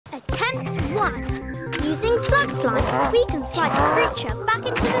1. Using slug slime, we can slide the creature back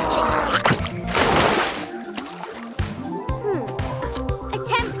into the stick.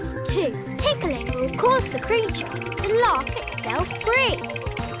 Attempt 2. Tickling will cause the creature to laugh itself free.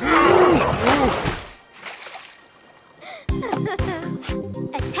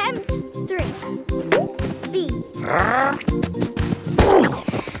 Attempt 3. Speed.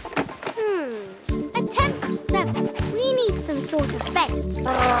 Attempt 7. We need some sort of bait.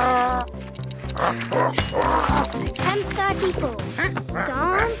 Attempt 34.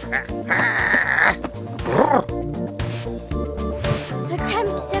 Dance.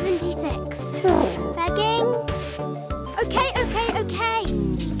 Attempt 76. Begging. Okay.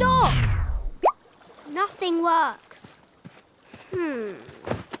 Stop. Nothing works.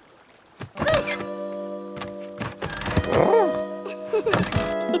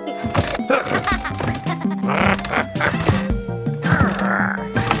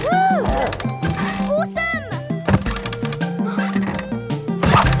 Awesome!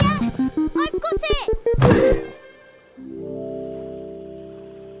 Yes! I've got it!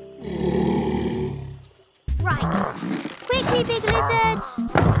 Right. Quickly, Big Lizard.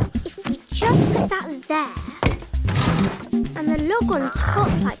 If we just put that there and the log on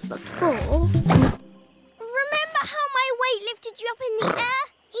top like before. Remember how my weight lifted you up in the air?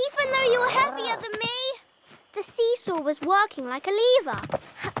 Even though you were heavier than me? The seesaw was working like a lever.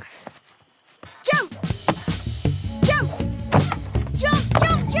 Jump! Jump! Jump,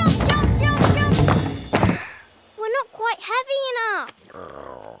 jump, jump, jump, jump, jump! We're not quite heavy enough.